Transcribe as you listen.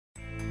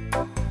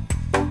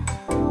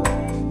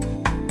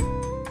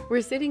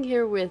We're sitting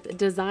here with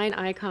design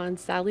icon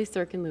Sally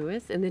Sirkin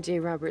Lewis in the J.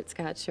 Robert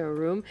Scott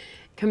showroom,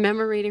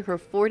 commemorating her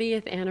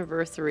 40th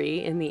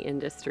anniversary in the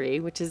industry,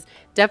 which is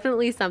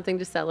definitely something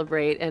to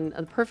celebrate and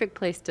a perfect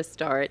place to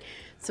start.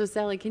 So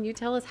Sally, can you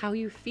tell us how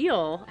you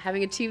feel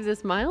having achieved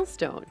this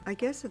milestone? I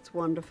guess it's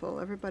wonderful.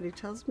 Everybody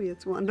tells me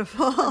it's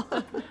wonderful.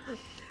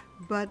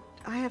 But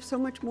I have so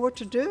much more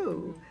to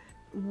do.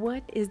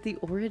 What is the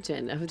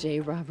origin of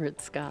J.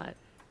 Robert Scott?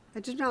 I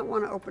did not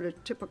want to open a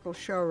typical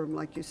showroom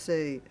like you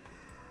see,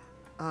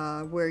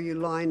 where you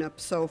line up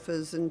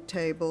sofas and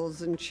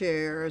tables and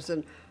chairs,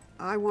 and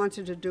I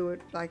wanted to do it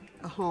like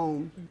a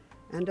home.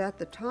 And at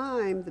the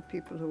time, the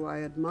people who I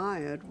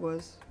admired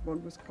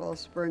one was Carl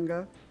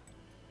Springer,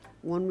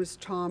 one was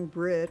Tom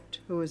Britt,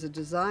 who is a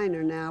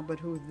designer now, but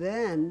who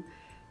then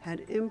had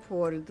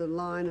imported the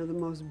line of the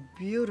most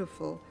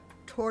beautiful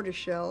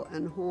tortoiseshell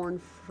and horn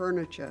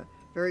furniture,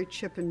 very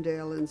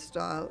Chippendale in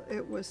style.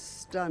 It was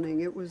stunning.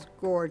 It was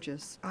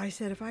gorgeous. I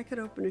said, if I could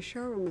open a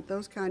showroom with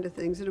those kind of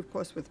things, and of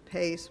course with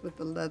paste, with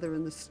the leather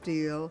and the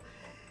steel,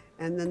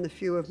 and then the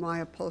few of my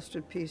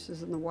upholstered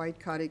pieces and the white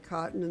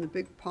cotton and the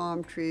big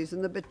palm trees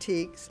and the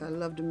batiks. I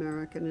loved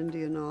American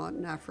Indian art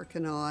and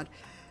African art,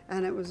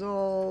 and it was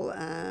all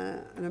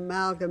an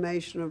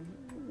amalgamation of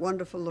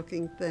wonderful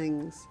looking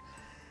things.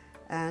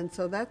 And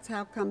so that's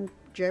how come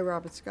J.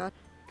 Robert Scott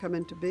come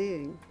into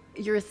being.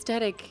 Your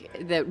aesthetic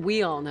that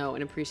we all know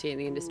and appreciate in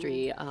the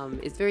industry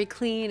is very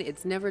clean.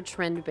 It's never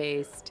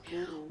trend-based.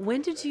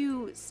 When did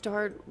you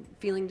start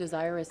feeling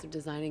desirous of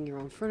designing your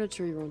own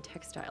furniture, your own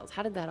textiles?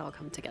 How did that all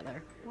come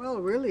together? Well,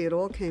 really, it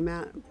all came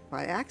out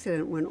by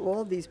accident when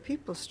all these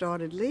people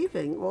started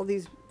leaving, all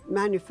these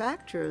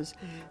manufacturers,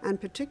 and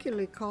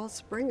particularly Carl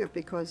Springer,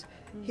 because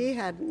he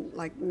had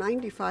like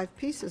 95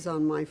 pieces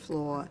on my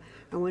floor.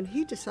 And when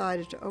he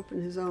decided to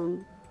open his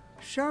own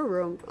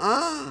showroom,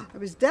 I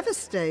was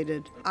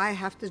devastated. I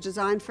have to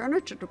design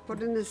furniture to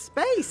put in this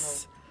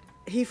space.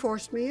 He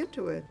forced me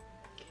into it.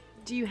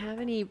 Do you have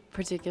any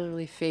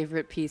particularly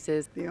favorite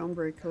pieces? The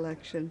ombre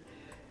collection,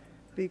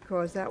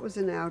 because that was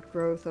an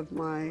outgrowth of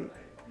my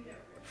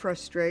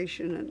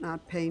frustration at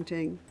not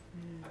painting,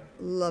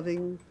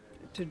 loving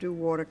to do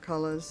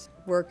watercolors,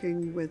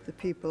 working with the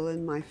people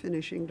in my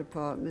finishing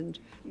department.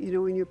 You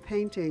know, when you're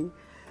painting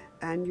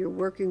and you're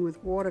working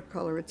with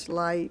watercolor, it's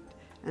light,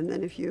 and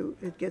then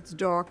it gets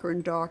darker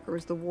and darker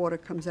as the water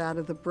comes out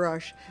of the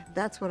brush.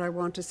 That's what I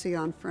want to see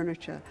on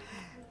furniture.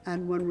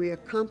 And when we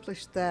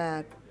accomplished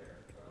that,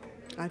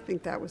 I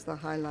think that was the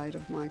highlight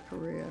of my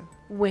career.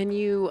 When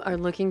you are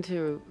looking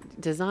to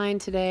design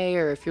today,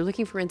 or if you're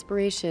looking for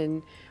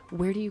inspiration,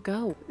 where do you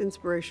go?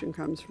 Inspiration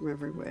comes from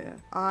everywhere.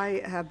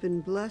 I have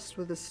been blessed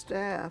with a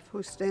staff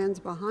who stands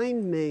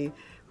behind me,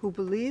 who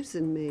believes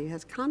in me,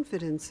 has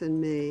confidence in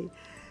me,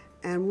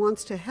 and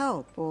wants to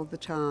help all the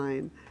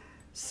time.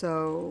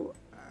 So,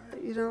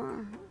 you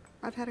know,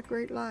 I've had a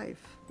great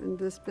life in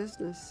this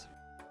business.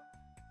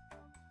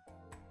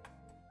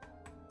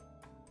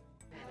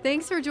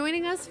 Thanks for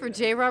joining us for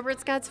J. Robert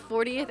Scott's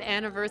 40th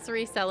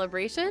anniversary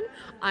celebration.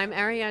 I'm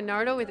Arianne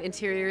Nardo with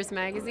Interiors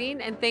Magazine,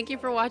 and thank you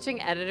for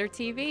watching Editor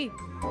TV.